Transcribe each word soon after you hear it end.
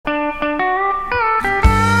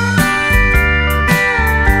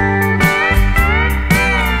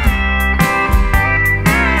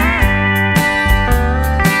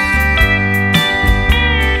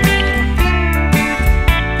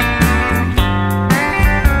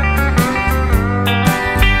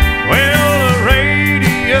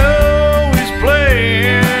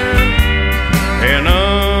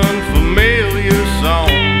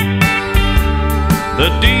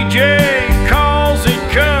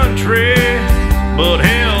but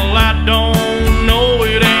hell, I don't know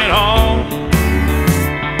it at all.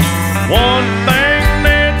 One thing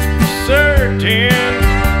that's for certain,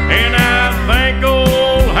 and I think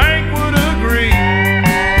old Hank would agree,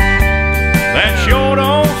 that sure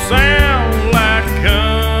don't sound like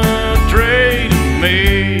country to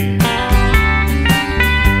me.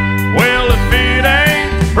 Well, if it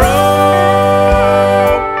ain't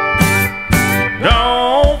broke,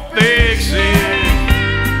 don't fix it.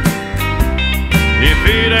 If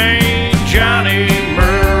it ain't Johnny,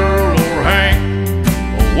 Merle, or Hank,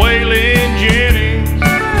 or Waylon Jennings,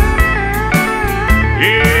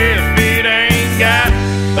 yeah, if it ain't got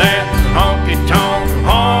that honky-tonk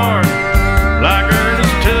heart like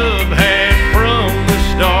Ernest Tubb had from the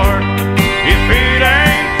start, if it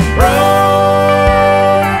ain't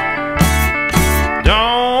broke,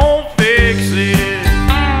 don't fix it.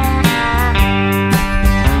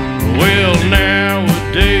 Well,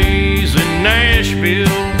 nowadays in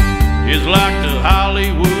Nashville is like the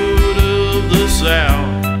Hollywood of the South.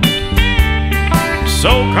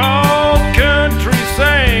 So-called country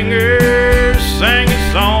singers singing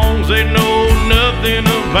songs they know nothing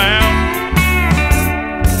about.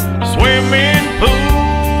 Swimming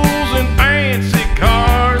pools and fancy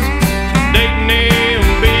cars, dating them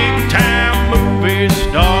big-time movie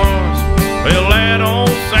stars. Well, that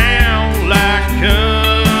don't sound like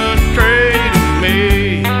country to me.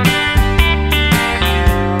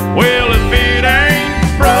 Well, if it ain't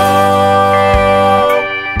broke,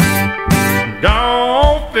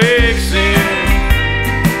 don't fix it.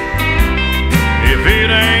 If it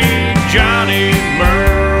ain't Johnny,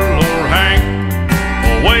 Merle, or Hank,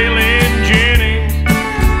 or Waylon Jennings,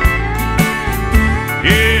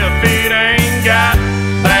 yeah, if it ain't got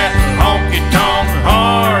that honky-tonk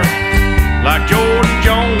heart like Jordan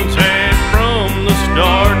Jones had from the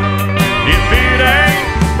start, if it ain't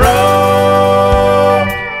broke,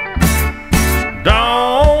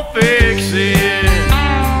 don't fix it.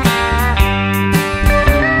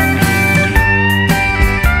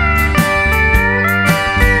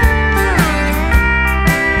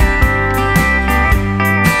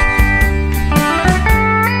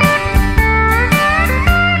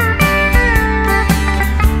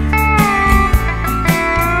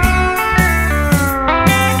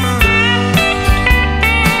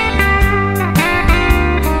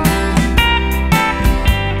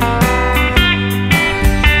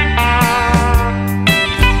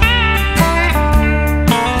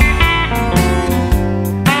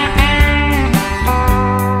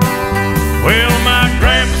 Well, my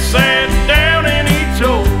grandpa sat down and he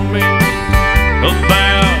told me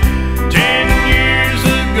about 10 years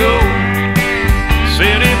ago.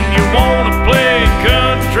 Said if you want to play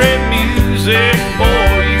country music,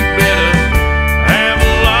 boy, you better have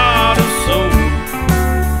a lot of soul.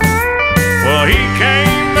 Well, he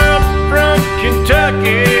came up from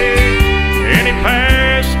Kentucky and he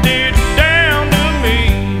passed it down to me.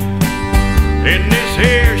 And this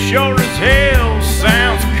hair short as hell